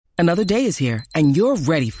Another day is here, and you're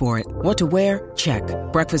ready for it. What to wear? Check.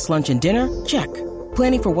 Breakfast, lunch, and dinner? Check.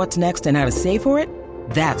 Planning for what's next and how to save for it?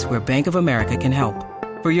 That's where Bank of America can help.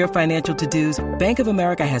 For your financial to-dos, Bank of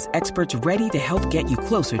America has experts ready to help get you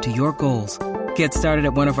closer to your goals. Get started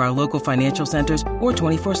at one of our local financial centers or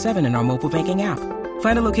 24/7 in our mobile banking app.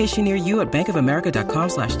 Find a location near you at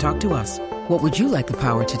bankofamerica.com/talktous. What would you like the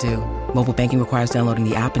power to do? Mobile banking requires downloading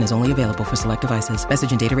the app and is only available for select devices.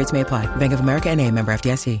 Message and data rates may apply. Bank of America N.A., member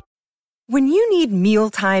FDIC. When you need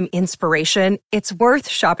mealtime inspiration, it's worth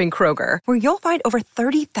shopping Kroger, where you'll find over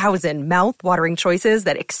 30,000 mouth-watering choices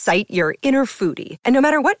that excite your inner foodie. And no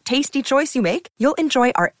matter what tasty choice you make, you'll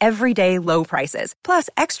enjoy our everyday low prices, plus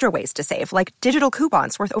extra ways to save, like digital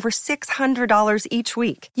coupons worth over $600 each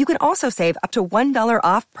week. You can also save up to $1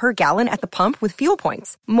 off per gallon at the pump with fuel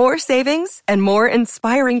points. More savings and more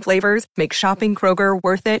inspiring flavors make shopping Kroger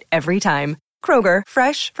worth it every time. Kroger,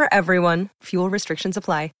 fresh for everyone. Fuel restrictions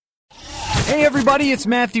apply. Hey everybody, it's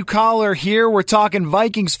Matthew Collar here. We're talking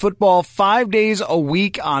Vikings football 5 days a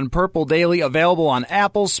week on Purple Daily, available on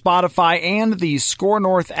Apple, Spotify, and the Score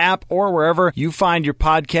North app or wherever you find your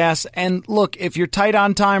podcasts. And look, if you're tight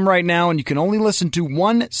on time right now and you can only listen to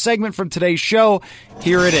one segment from today's show,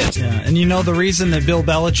 here it is. Yeah, and you know the reason that Bill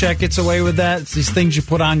Belichick gets away with that? It's these things you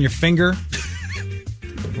put on your finger.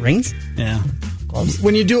 Rings? Yeah.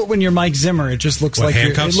 When you do it when you're Mike Zimmer, it just looks like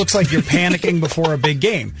you're panicking before a big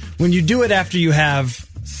game. When you do it after you have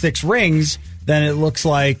 6 rings, then it looks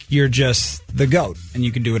like you're just the GOAT and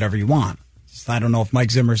you can do whatever you want. I don't know if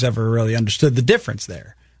Mike Zimmer's ever really understood the difference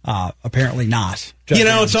there. Apparently not.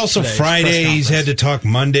 It's also Friday. He's had to talk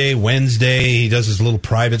Monday, Wednesday. He does his little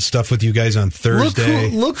private stuff with you guys on Thursday.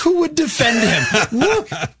 Look who would defend him. Look.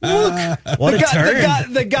 What a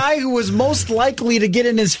turn. The guy who was most likely to get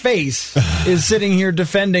in his face is sitting here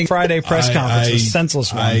defending Friday press conference. A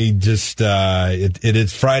senseless one.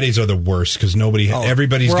 Fridays are the worst because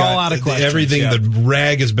everybody's got all out of questions, everything. Yeah. The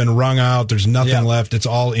rag has been wrung out. There's nothing left. It's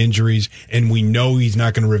all injuries, and we know he's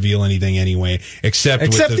not going to reveal anything anyway, except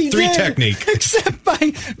with the 3 technique. Except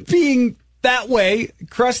by being that way,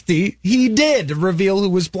 crusty, he did reveal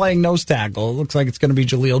who was playing nose tackle. It looks like it's going to be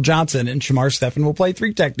Jaleel Johnson, and Shamar Stephen will play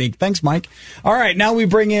 3 technique. Thanks, Mike. All right, now we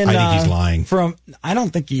bring in... I think he's lying. I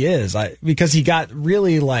don't think he is, because he got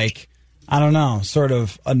really, sort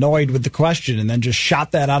of annoyed with the question and then just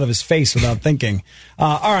shot that out of his face without thinking.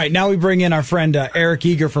 All right, now we bring in our friend Eric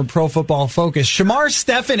Eager from Pro Football Focus. Shamar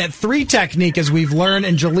Stephen at 3 technique, as we've learned,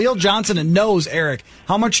 and Jaleel Johnson at nose. Eric,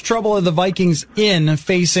 how much trouble are the Vikings in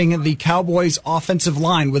facing the Cowboys' offensive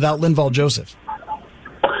line without Linval Joseph?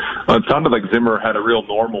 Well, it sounded like Zimmer had a real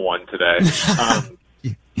normal one today.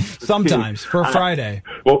 Sometimes, for Friday.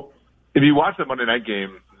 Well, if you watch the Monday night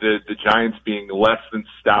game, the Giants being less than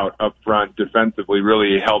stout up front defensively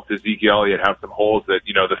really helped Ezekiel Elliott have some holes that,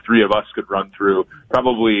 the 3 of us could run through,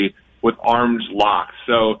 probably with arms locked.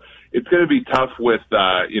 So it's going to be tough with,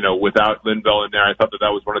 without Linval in there. I thought that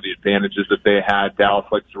was one of the advantages that they had. Dallas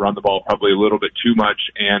likes to run the ball probably a little bit too much,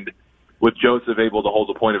 and with Joseph able to hold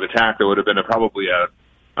the point of attack, there would have been probably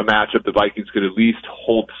a matchup the Vikings could at least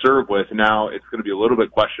hold serve with. Now it's going to be a little bit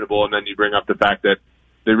questionable, and then you bring up the fact that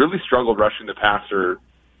they really struggled rushing the passer,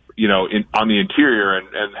 on the interior, and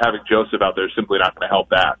having Joseph out there is simply not going to help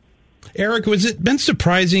that. Eric, was it been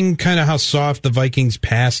surprising kind of how soft the Vikings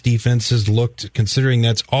pass defense has looked, considering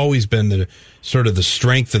that's always been the sort of the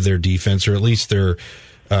strength of their defense, or at least their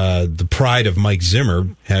the pride of Mike Zimmer,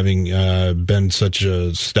 having been such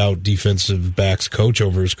a stout defensive backs coach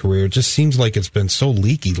over his career? It just seems like it's been so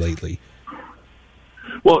leaky lately.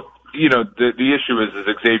 Well, the issue is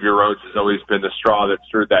Xavier Rhodes has always been the straw that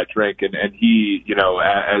stirred that drink, and he,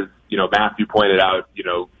 as Matthew pointed out,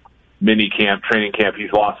 training camp,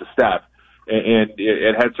 he's lost a step, and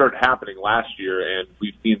it had started happening last year, and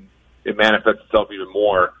we've seen it manifest itself even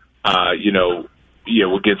more.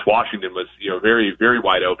 Against Washington was very, very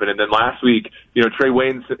wide open, and then last week, Trey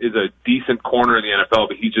Waynes is a decent corner in the NFL,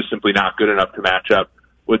 but he's just simply not good enough to match up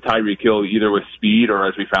with Tyreek Hill, either with speed or,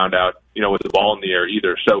 as we found out, with the ball in the air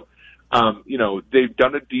either. So. They've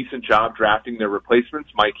done a decent job drafting their replacements,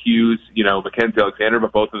 Mike Hughes, Mackenzie Alexander,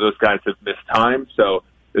 but both of those guys have missed time. So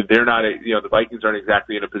they're not, the Vikings aren't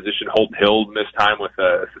exactly in a position. Holton Hill missed time with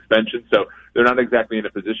a suspension. So they're not exactly in a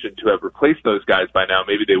position to have replaced those guys by now.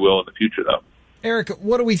 Maybe they will in the future, though. Eric,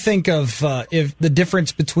 what do we think of if the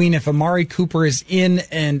difference between if Amari Cooper is in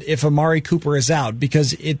and if Amari Cooper is out?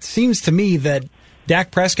 Because it seems to me that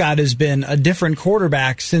Dak Prescott has been a different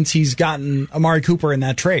quarterback since he's gotten Amari Cooper in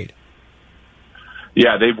that trade.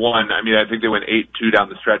 Yeah, they've won. I mean, I think they went 8-2 down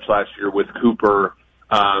the stretch last year with Cooper.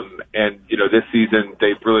 And, this season,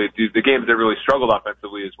 the games that really struggled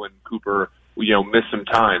offensively is when Cooper miss some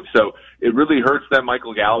time. So it really hurts them.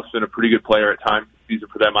 Michael Gallup's been a pretty good player at times this season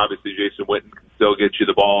for them. Obviously, Jason Witten can still get you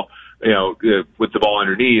the ball, with the ball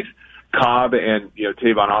underneath. Cobb and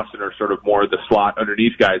Tavon Austin are sort of more the slot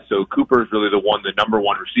underneath guys. So Cooper is really the number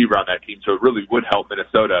one receiver on that team. So it really would help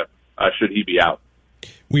Minnesota should he be out.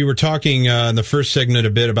 We were talking in the first segment a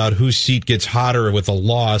bit about whose seat gets hotter with a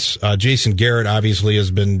loss. Jason Garrett obviously has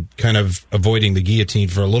been kind of avoiding the guillotine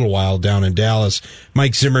for a little while down in Dallas.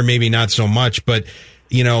 Mike Zimmer maybe not so much, but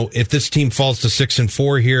if this team falls to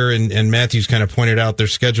 6-4 here, and Matthews kind of pointed out their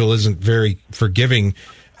schedule isn't very forgiving,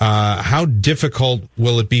 how difficult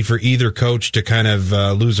will it be for either coach to kind of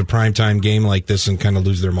lose a primetime game like this and kind of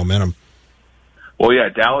lose their momentum? Well, yeah,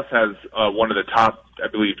 Dallas has one of the top, I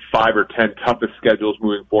believe, 5 or 10 toughest schedules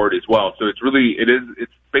moving forward as well. So it's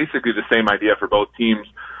basically the same idea for both teams.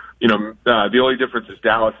 The only difference is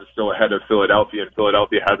Dallas is still ahead of Philadelphia, and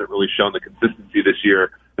Philadelphia hasn't really shown the consistency this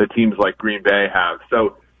year that teams like Green Bay have.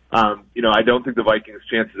 So, I don't think the Vikings'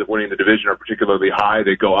 chances of winning the division are particularly high.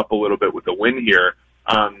 They go up a little bit with the win here.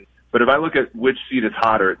 But if I look at which seat is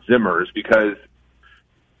hotter, it's Zimmer's, because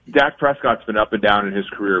Dak Prescott's been up and down in his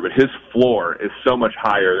career, but his floor is so much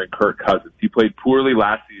higher than Kirk Cousins. He played poorly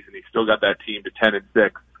last season. He still got that team to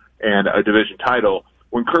 10-6 and a division title.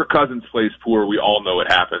 When Kirk Cousins plays poor, we all know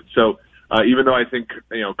what happens. So even though I think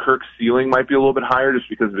Kirk's ceiling might be a little bit higher just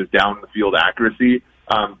because of his down the field accuracy,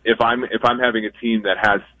 if I'm having a team that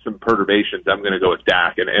has some perturbations, I'm going to go with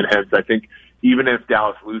Dak, and hence I think even if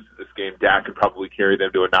Dallas loses this game, Dak could probably carry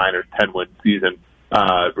them to a 9 or 10 win season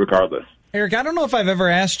regardless. Eric, I don't know if I've ever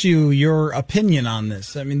asked you your opinion on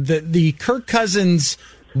this. I mean, the Kirk Cousins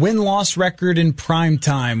win-loss record in prime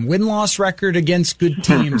time, win-loss record against good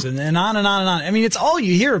teams, and on and on and on. I mean, it's all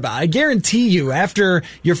you hear about. I guarantee you, after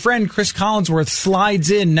your friend Chris Collinsworth slides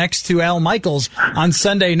in next to Al Michaels on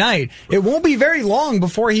Sunday night, it won't be very long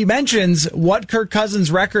before he mentions what Kirk Cousins'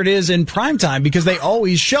 record is in prime time, because they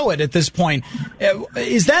always show it at this point.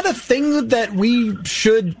 Is that a thing that we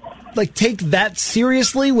should take that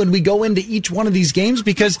seriously when we go into each one of these games?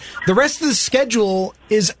 Because the rest of the schedule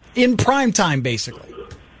is in prime time, basically.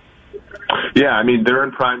 Yeah, I mean, they're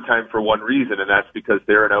in prime time for one reason, and that's because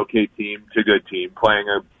they're an okay team to good team playing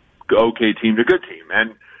a okay team to good team.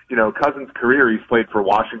 And, Cousins' career, he's played for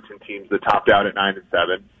Washington teams that topped out at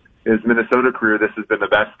 9-7. His Minnesota career, this has been the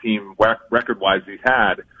best team record-wise he's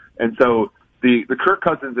had. And so the Kirk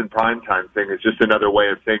Cousins in primetime thing is just another way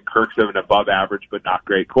of saying Kirk's an above average but not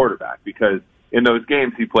great quarterback, because in those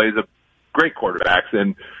games he plays a great quarterbacks,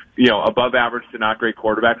 and above average to not great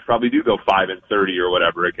quarterbacks probably do go 5-30 or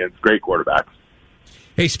whatever against great quarterbacks.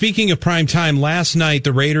 Hey, speaking of prime time, last night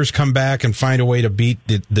the Raiders come back and find a way to beat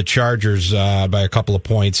the Chargers by a couple of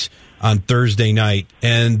points on Thursday night,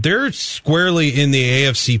 and they're squarely in the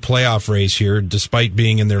AFC playoff race here, despite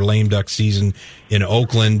being in their lame duck season in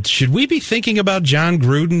Oakland. Should we be thinking about John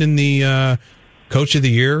Gruden in the Coach of the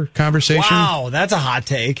Year conversation? Wow, that's a hot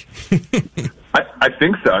take. I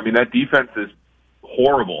think so. I mean, that defense is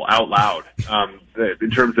horrible out loud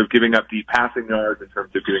in terms of giving up deep passing yards, in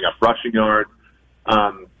terms of giving up rushing yards.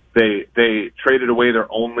 They traded away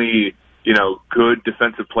their only good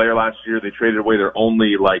defensive player last year. They traded away their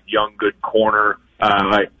only young good corner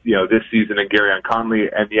this season in Garyon Conley,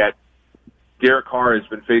 and yet Derek Carr has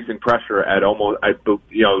been facing pressure at almost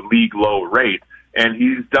league low rate, and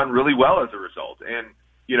he's done really well as a result. And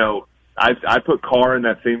I put Carr in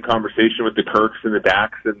that same conversation with the Kirks and the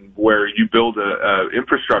Daks, and where you build a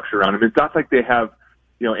infrastructure around him. It's not like they have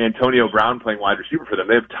Antonio Brown playing wide receiver for them.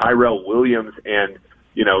 They have Tyrell Williams and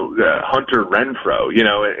Hunter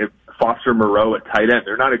Renfrow, Foster Moreau at tight end.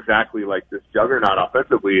 They're not exactly like this juggernaut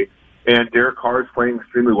offensively, and Derek Carr is playing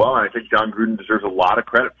extremely well, and I think John Gruden deserves a lot of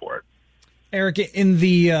credit for it. Eric, in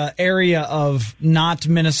the area of not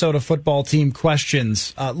Minnesota football team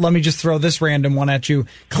questions, let me just throw this random one at you.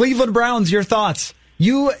 Cleveland Browns, your thoughts?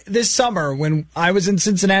 You, this summer, when I was in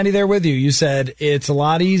Cincinnati there with you, you said it's a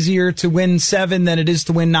lot easier to win 7 than it is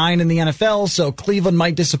to win 9 in the NFL, so Cleveland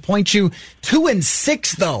might disappoint you.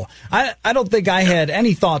 2-6, though. I don't think I had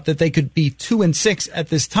any thought that they could be 2-6 at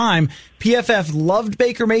this time. PFF loved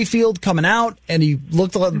Baker Mayfield coming out, and he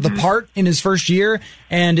looked the part in his first year,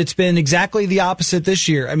 and it's been exactly the opposite this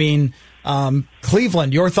year. I mean,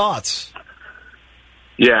 Cleveland, your thoughts?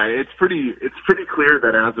 Yeah, it's pretty clear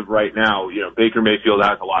that as of right now, Baker Mayfield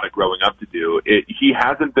has a lot of growing up to do. He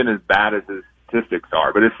hasn't been as bad as his statistics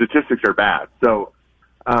are, but his statistics are bad. So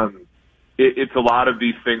it's a lot of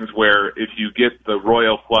these things where if you get the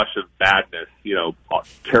royal flush of badness,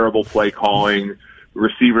 terrible play calling,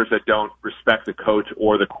 receivers that don't respect the coach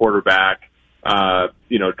or the quarterback,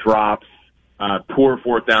 drops, poor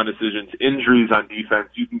fourth down decisions, injuries on defense,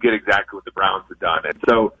 you can get exactly what the Browns have done. And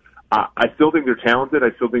so I still think they're talented.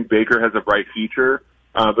 I still think Baker has a bright future.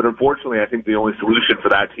 But unfortunately, I think the only solution for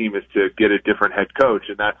that team is to get a different head coach,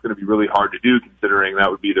 and that's going to be really hard to do considering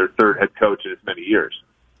that would be their third head coach in as many years.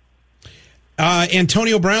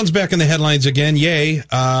 Antonio Brown's back in the headlines again. Yay.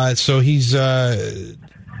 So he's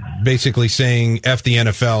basically saying, F the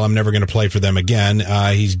NFL, I'm never going to play for them again.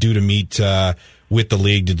 He's due to meet with the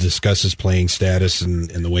league to discuss his playing status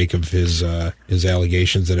in the wake of his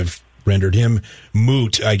allegations that have rendered him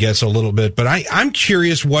moot, I guess, a little bit. But I'm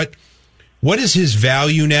curious what is his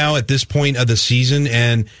value now at this point of the season?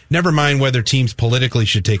 And never mind whether teams politically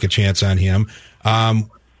should take a chance on him.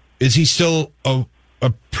 Is he still a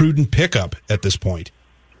prudent pickup at this point?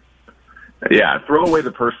 Yeah, throw away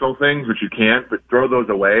the personal things, which you can't, but throw those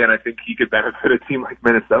away, and I think he could benefit a team like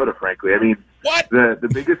Minnesota, frankly. I mean, what? The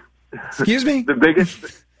biggest... Excuse me? The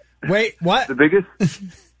biggest... Wait, what? The biggest...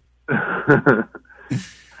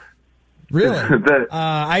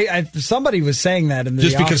 Really? Somebody was saying that in the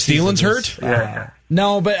just because Thielen's hurt.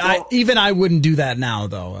 No, but I wouldn't do that now,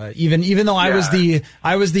 though. Even though I was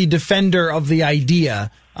the defender of the idea,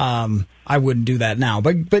 I wouldn't do that now.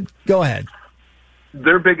 But go ahead.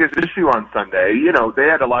 Their biggest issue on Sunday, they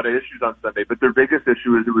had a lot of issues on Sunday, but their biggest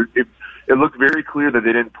issue is it looked very clear that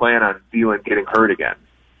they didn't plan on Thielen getting hurt again,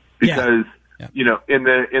 because in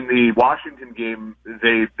the Washington game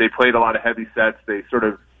they played a lot of heavy sets. They sort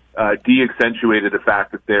of de-accentuated the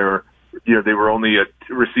fact that they were only a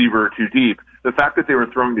receiver too deep. The fact that they were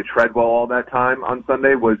throwing to Treadwell all that time on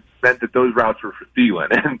Sunday meant that those routes were for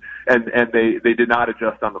Thielen, and they did not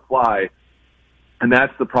adjust on the fly. And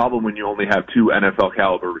that's the problem when you only have two NFL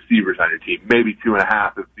caliber receivers on your team, maybe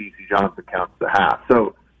 2.5 if BC Johnson counts the half.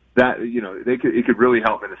 So that it could really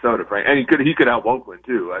help Minnesota, right? And he could help Oakland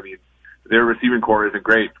too. I mean, their receiving core isn't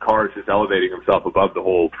great. Carr is just elevating himself above the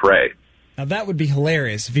whole fray. Now, that would be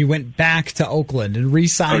hilarious if he went back to Oakland and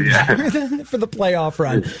re-signed for the playoff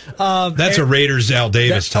run. That's a Raiders Al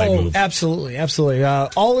Davis type move. Absolutely, absolutely.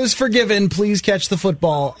 All is forgiven. Please catch the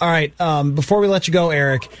football. All right, before we let you go,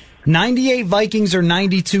 Eric, 98 Vikings or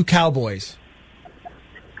 92 Cowboys?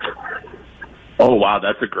 Oh, wow,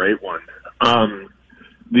 that's a great one.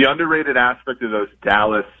 The underrated aspect of those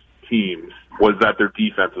Dallas teams was that their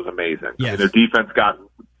defense was amazing. Yes. I mean, their defense got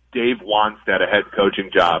Dave Wanstead a head coaching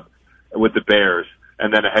job with the Bears,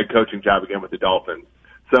 and then a head coaching job again with the Dolphins.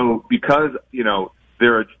 So because,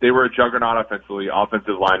 they were a juggernaut offensively,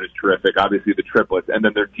 offensive line was terrific, obviously the triplets, and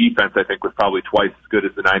then their defense, I think, was probably twice as good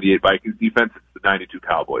as the 98 Vikings defense. It's the 92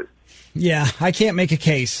 Cowboys. Yeah, I can't make a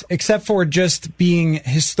case, except for just being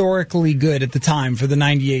historically good at the time for the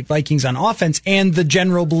 98 Vikings on offense and the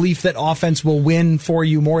general belief that offense will win for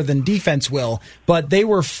you more than defense will. But they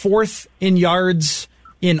were fourth in yards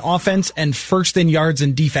in offense and first in yards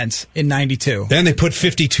in defense in 92. And they put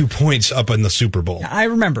 52 points up in the Super Bowl. I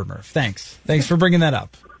remember, Murph. Thanks for bringing that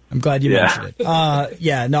up. I'm glad you mentioned it.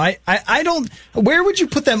 I don't. Where would you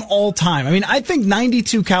put them all time? I mean, I think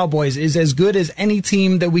 92 Cowboys is as good as any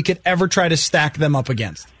team that we could ever try to stack them up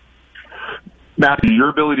against. Matthew, your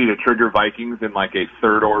ability to trigger Vikings in like a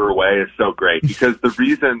third order way is so great, because the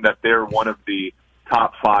reason that they're one of the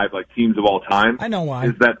top 5 teams of all time, I know why,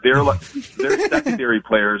 is that their secondary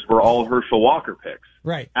players were all Herschel Walker picks.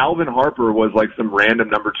 Right. Alvin Harper was some random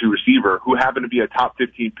number 2 receiver who happened to be a top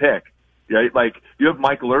 15 pick. Right? You have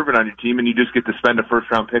Michael Irvin on your team, and you just get to spend a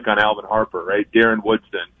first-round pick on Alvin Harper, right? Darren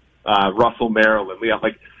Woodson, Russell Maryland, Leon.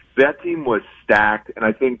 That team was stacked, and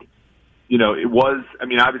I think, it was,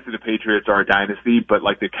 obviously the Patriots are a dynasty, but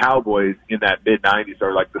the Cowboys in that mid-90s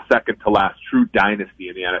are the second to last true dynasty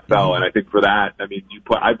in the NFL, Mm-hmm. and I think for that,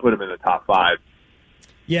 I put them in the top 5.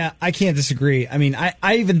 Yeah, I can't disagree.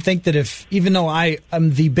 I even think that even though I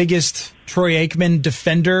am the biggest Troy Aikman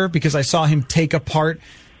defender because I saw him take apart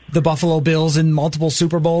the Buffalo Bills in multiple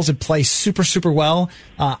Super Bowls and play super, super well.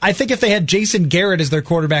 I think if they had Jason Garrett as their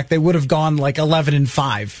quarterback, they would have gone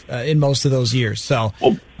 11-5 in most of those years. So,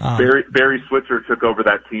 Barry Switzer took over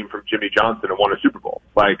that team from Jimmy Johnson and won a Super Bowl.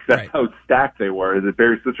 That's right. How stacked they were. Is that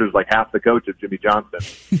Barry Switzer was half the coach of Jimmy Johnson,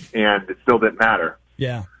 and it still didn't matter.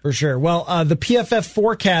 Yeah, for sure. Well, the PFF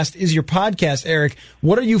Forecast is your podcast, Eric.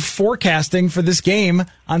 What are you forecasting for this game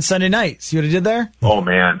on Sunday night? See what I did there? Oh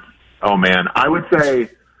man. I would say.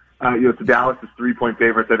 So Dallas is 3-point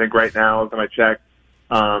favorites, I think, right now, as I check.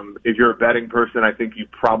 If you're a betting person, I think you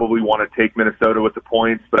probably want to take Minnesota with the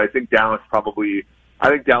points, but I think Dallas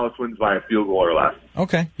wins by a field goal or less.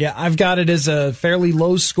 Okay. Yeah, I've got it as a fairly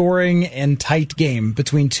low-scoring and tight game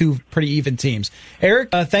between two pretty even teams.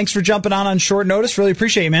 Eric, thanks for jumping on short notice. Really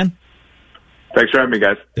appreciate you, man. Thanks for having me,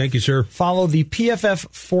 guys. Thank you, sir. Follow the PFF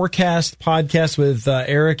Forecast podcast with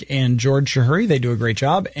Eric and George Chahuri. They do a great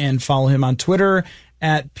job. And follow him on Twitter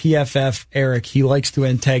at PFF Eric. He likes to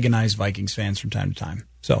antagonize Vikings fans from time to time.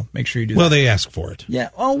 So make sure you do that. Well, they ask for it. Yeah.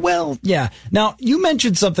 Oh, well, yeah. Now, you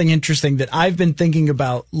mentioned something interesting that I've been thinking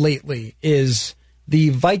about lately is the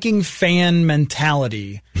Viking fan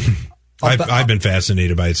mentality. I've been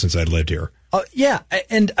fascinated by it since I lived here. Yeah,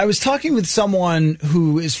 and I was talking with someone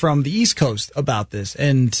who is from the East Coast about this,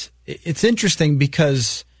 and it's interesting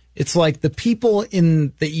because it's like the people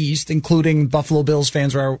in the East, including Buffalo Bills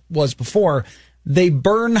fans where I was before, they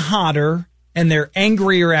burn hotter and they're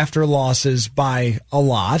angrier after losses by a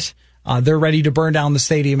lot. They're ready to burn down the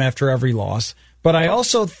stadium after every loss. But I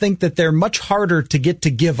also think that they're much harder to get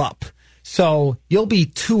to give up. So you'll be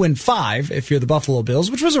 2-5 if you're the Buffalo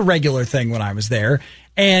Bills, which was a regular thing when I was there.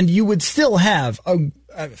 And you would still have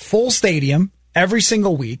a full stadium every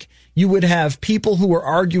single week. You would have people who were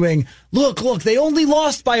arguing, look, they only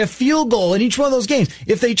lost by a field goal in each one of those games.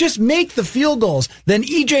 If they just make the field goals, then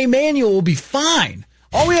E.J. Manuel will be fine.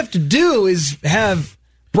 All we have to do is have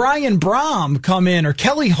Brian Brom come in, or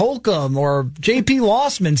Kelly Holcomb, or J.P.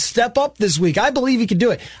 Lossman step up this week. I believe he could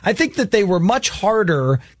do it. I think that they were much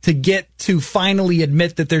harder to get to finally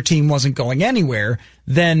admit that their team wasn't going anywhere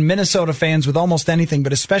than Minnesota fans with almost anything,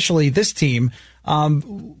 but especially this team.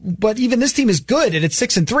 But even this team is good, and it's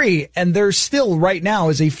 6-3, and there's still right now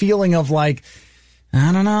is a feeling of like,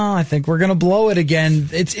 I don't know, I think we're going to blow it again.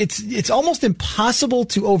 It's almost impossible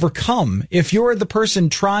to overcome if you're the person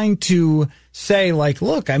trying to say, like,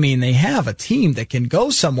 look, I mean, they have a team that can go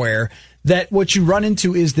somewhere. That what you run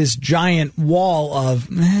into is this giant wall of,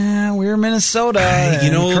 we're Minnesota,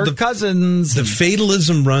 Kirk Cousins. The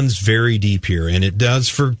fatalism runs very deep here, and it does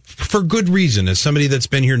for good reason. As somebody that's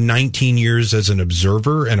been here 19 years as an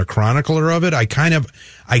observer and a chronicler of it, I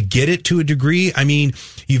get it to a degree. I mean,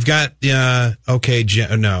 you've got, OK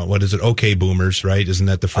boomers, right? Isn't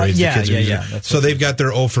that the phrase? Yeah. So they've got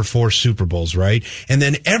their 0-for-4 Super Bowls, right? And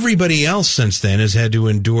then everybody else since then has had to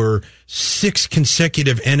endure 6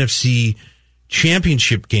 consecutive NFC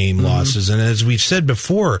championship game losses. And as we've said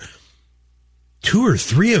before, 2 or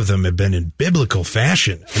 3 of them have been in biblical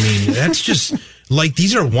fashion. I mean, that's just like,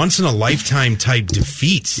 these are once in a lifetime type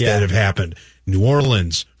defeats that have happened. New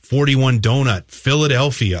Orleans, 41 Donut,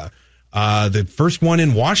 Philadelphia, the first one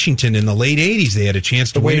in Washington in the late 80s, they had a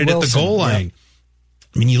chance to win it at the goal line. Yeah.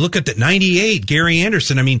 I mean, you look at the 98, Gary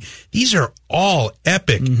Anderson. I mean, these are all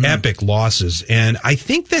epic losses. And I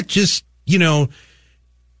think that just,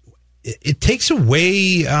 it takes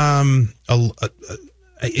away,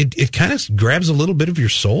 it kind of grabs a little bit of your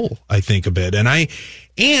soul, I think, a bit. And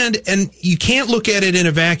you can't look at it in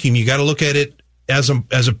a vacuum. You got to look at it as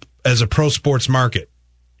a pro sports market.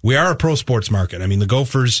 We are a pro sports market. I mean, the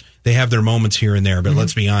Gophers, they have their moments here and there, but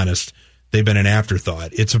let's be honest, they've been an afterthought.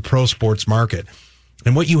 It's a pro sports market.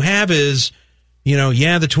 And what you have is,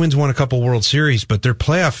 the Twins won a couple World Series, but their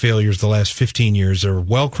playoff failures the last 15 years are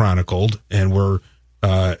well chronicled and were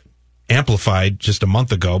amplified just a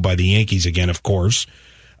month ago by the Yankees again, of course.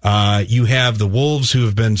 You have the Wolves, who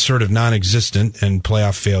have been sort of non-existent and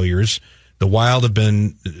playoff failures. The Wild have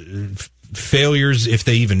been failures if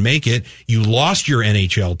they even make it. You lost your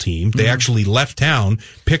NHL team. They actually left town,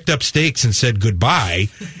 picked up stakes and said goodbye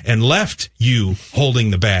and left you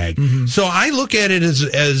holding the bag. So I look at it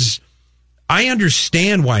as I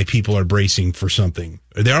understand why people are bracing for something.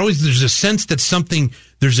 There's a sense that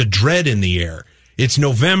there's a dread in the air. It's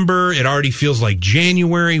November. It already feels like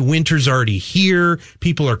January. Winter's already here.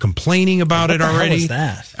 People are complaining about it already. What the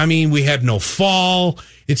hell is that? I mean, we have no fall.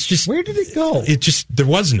 It's just, where did it go? There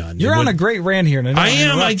was none. You're on a great rant here. I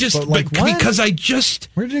am. Where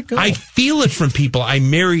did it go? I feel it from people. I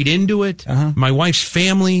married into it. My wife's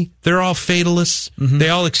family, they're all fatalists. They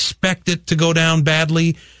all expect it to go down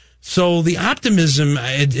badly. So the optimism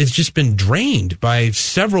has just been drained by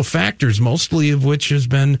several factors, mostly of which has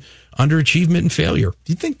been underachievement and failure.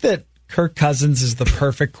 Do you think that Kirk Cousins is the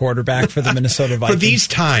perfect quarterback for the Minnesota Vikings? For these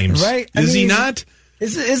times. Right? Is he not?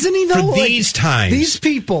 Isn't he, though? For these times. These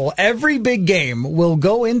people, every big game, will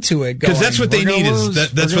go into it going, because that's what they need.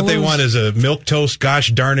 That's what they want, is a milquetoast,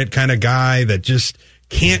 gosh darn it kind of guy that just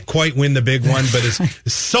can't quite win the big one, but is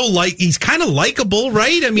so he's kind of likable,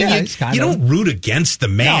 right? I mean, you don't root against the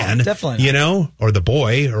man, no, definitely not. Or the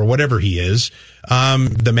boy, or whatever he is,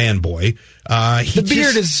 the man boy. The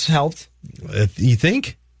beard has helped. You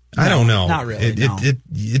think? No, I don't know. Not really.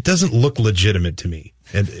 It doesn't look legitimate to me.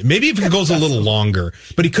 And maybe if it goes a little longer,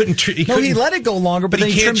 but he couldn't. He let it go longer, but then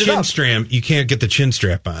he can't chin strap. You can't get the chin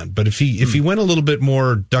strap on. But if he went a little bit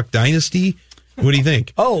more Duck Dynasty, What do you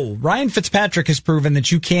think? Oh, Ryan Fitzpatrick has proven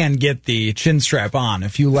that you can get the chin strap on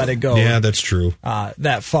if you let it go. Yeah, that's true.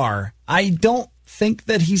 That far. I don't think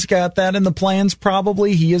that he's got that in the plans,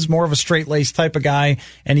 probably. He is more of a straight-laced type of guy,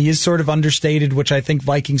 and he is sort of understated, which I think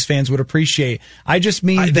Vikings fans would appreciate. I just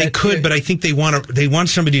mean that... They could, but I think they want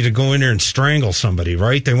somebody to go in there and strangle somebody,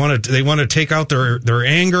 right? They want to take out their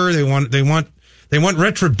anger. They want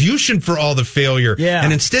retribution for all the failure. Yeah.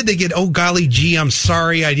 And instead they get, oh, golly gee, I'm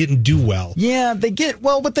sorry I didn't do well. Yeah,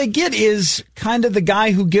 what they get is kind of the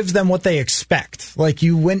guy who gives them what they expect. Like,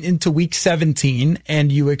 you went into week 17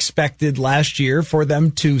 and you expected last year for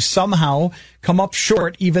them to somehow come up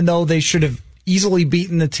short, even though they should have easily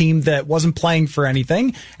beaten the team that wasn't playing for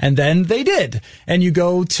anything, and then they did. And you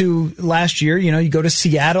go to last year, you go to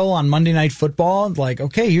Seattle on Monday Night Football, like,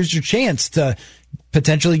 okay, here's your chance to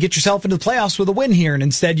potentially get yourself into the playoffs with a win here, and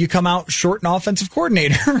instead you come out short an offensive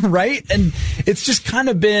coordinator, right? And it's just kind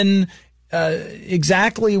of been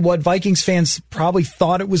exactly what Vikings fans probably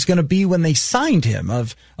thought it was going to be when they signed him,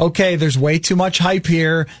 of, okay, there's way too much hype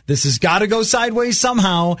here. This has got to go sideways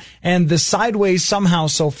somehow. And the sideways somehow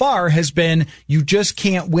so far has been, you just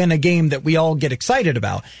can't win a game that we all get excited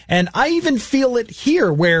about. And I even feel it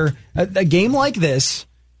here, where a game like this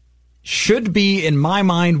should be, in my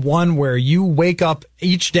mind, one where you wake up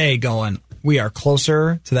each day going, we are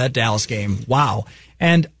closer to that Dallas game. Wow.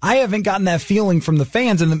 And I haven't gotten that feeling from the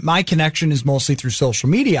fans, and my connection is mostly through social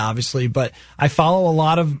media, obviously, but I follow a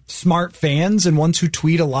lot of smart fans and ones who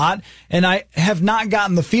tweet a lot, and I have not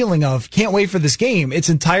gotten the feeling of, can't wait for this game. It's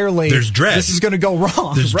entirely, there's dread. This is going to go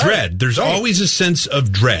wrong. There's dread. There's always a sense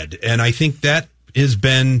of dread, and I think that has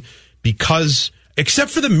been because, except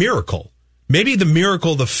for the miracle, maybe the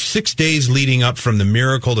miracle, the 6 days leading up from the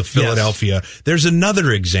miracle to Philadelphia, there's another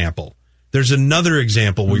example. There's another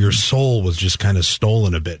example where your soul was just kind of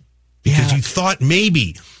stolen a bit because you thought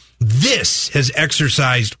maybe this has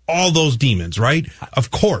exorcised all those demons, right? Of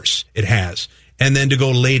course it has. And then to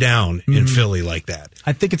go lay down in Philly like that.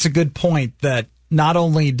 I think it's a good point that not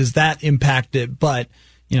only does that impact it, but,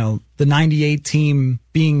 the 98 team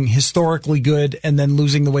being historically good and then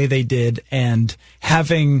losing the way they did, and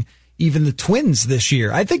having even the Twins this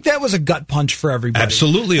year. I think that was a gut punch for everybody.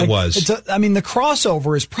 Absolutely it was. The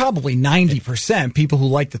crossover is probably 90% people who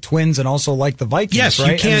like the Twins and also like the Vikings, yes,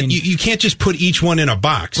 right? You can't just put each one in a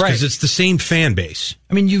box because it's the same fan base.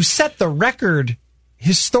 I mean, you set the record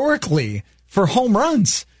historically for home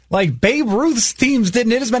runs. Like, Babe Ruth's teams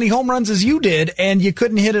didn't hit as many home runs as you did, and you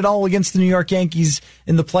couldn't hit it all against the New York Yankees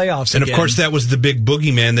in the playoffs And, again. of course, that was the big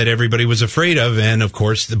boogeyman that everybody was afraid of, and, of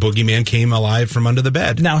course, the boogeyman came alive from under the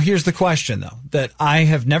bed. Now, here's the question, though, that I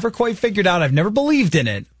have never quite figured out. I've never believed in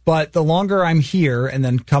it, but the longer I'm here and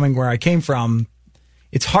then coming where I came from,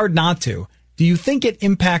 it's hard not to. Do you think it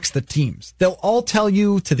impacts the teams? They'll all tell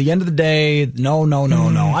you to the end of the day, no.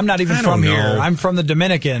 I'm not even from here. I'm from the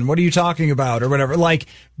Dominican. What are you talking about? Or whatever.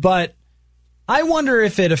 But I wonder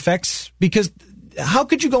if it affects, because how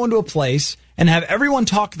could you go into a place and have everyone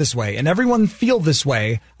talk this way and everyone feel this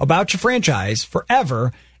way about your franchise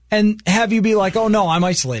forever and have you be like, oh no, I'm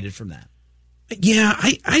isolated from that? Yeah,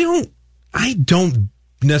 I don't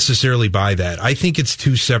necessarily buy that. I think it's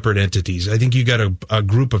two separate entities. I think you got a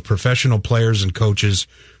group of professional players and coaches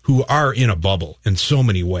who are in a bubble in so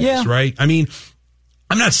many ways, right? I mean,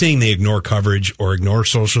 I'm not saying they ignore coverage or ignore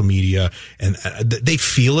social media, and they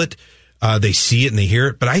feel it, they see it and they hear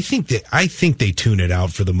it, but I think they tune it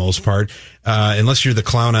out for the most part. Unless you're the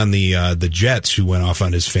clown on the Jets who went off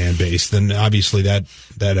on his fan base, then obviously that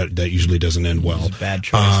usually doesn't end well. It's a bad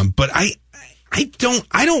choice. But I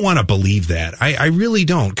don't want to believe that. I really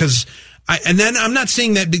don't, because and then I'm not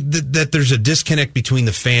saying that there's a disconnect between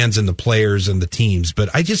the fans and the players and the teams, but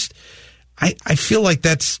I feel like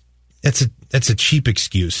that's a cheap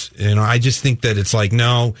excuse. I just think that it's like,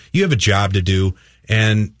 no, you have a job to do.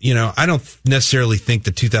 And, I don't necessarily think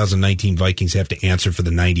the 2019 Vikings have to answer for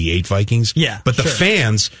the 98 Vikings. Yeah. But the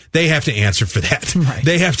fans, they have to answer for that. Right.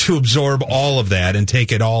 They have to absorb all of that and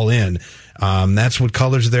take it all in. That's what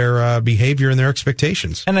colors their behavior and their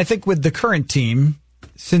expectations. And I think with the current team,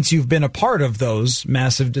 since you've been a part of those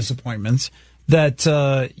massive disappointments, that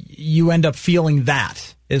you end up feeling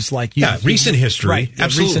that is like recent history. Right,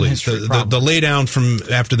 absolutely. Recent history, the lay down from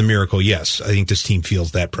after the miracle, yes. I think this team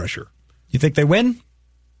feels that pressure. You think they win?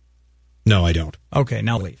 No, I don't. Okay,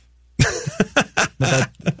 now leave.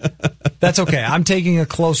 That's okay. I'm taking a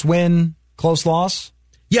close win, close loss.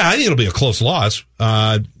 Yeah, I think it'll be a close loss.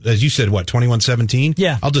 As you said, 21-17?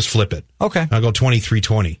 Yeah. I'll just flip it. Okay. I'll go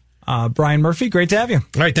 23-20. Brian Murphy, great to have you.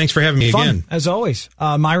 All right, thanks for having me again. As always.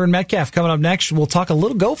 Myron Metcalf coming up next. We'll talk a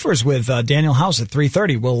little Gophers with Daniel House at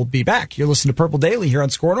 3:30. We'll be back. You're listening to Purple Daily here on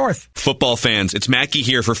Score North. Football fans, it's Mackey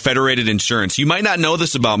here for Federated Insurance. You might not know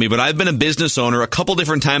this about me, but I've been a business owner a couple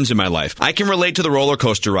different times in my life. I can relate to the roller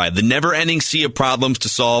coaster ride, the never-ending sea of problems to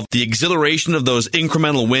solve, the exhilaration of those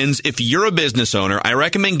incremental wins. If you're a business owner, I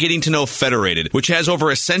recommend getting to know Federated, which has over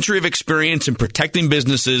a century of experience in protecting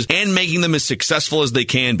businesses and making them as successful as they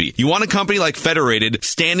can be. You want a company like Federated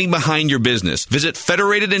standing behind your business. Visit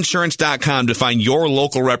federatedinsurance.com to find your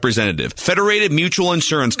local representative. Federated Mutual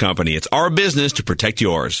Insurance Company. It's our business to protect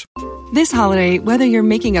yours. This holiday, whether you're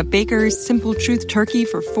making a Baker's Simple Truth turkey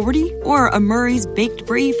for 40 or a Murray's Baked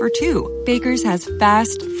Brie for 2, Baker's has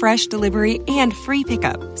fast, fresh delivery and free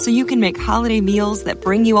pickup, so you can make holiday meals that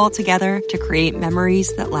bring you all together to create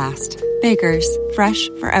memories that last. Baker's, fresh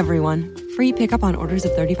for everyone. Free pickup on orders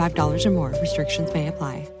of $35 or more. Restrictions may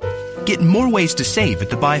apply. Get more ways to save at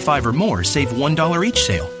the Buy 5 or More Save $1 each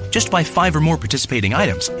sale. Just buy 5 or more participating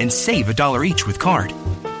items and save $1 each with card.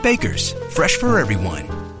 Baker's, fresh for everyone.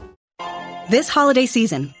 This holiday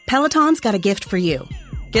season, Peloton's got a gift for you.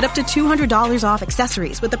 Get up to $200 off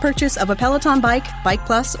accessories with the purchase of a Peloton bike, Bike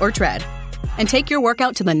Plus, or Tread. And take your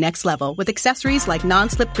workout to the next level with accessories like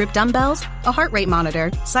non-slip grip dumbbells, a heart rate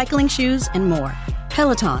monitor, cycling shoes, and more.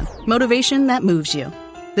 Peloton, motivation that moves you.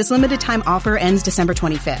 This limited time offer ends December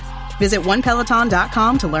 25th. Visit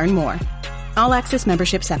onepeloton.com to learn more. All access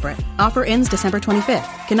membership separate. Offer ends December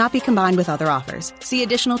 25th. Cannot be combined with other offers. See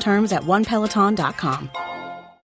additional terms at onepeloton.com.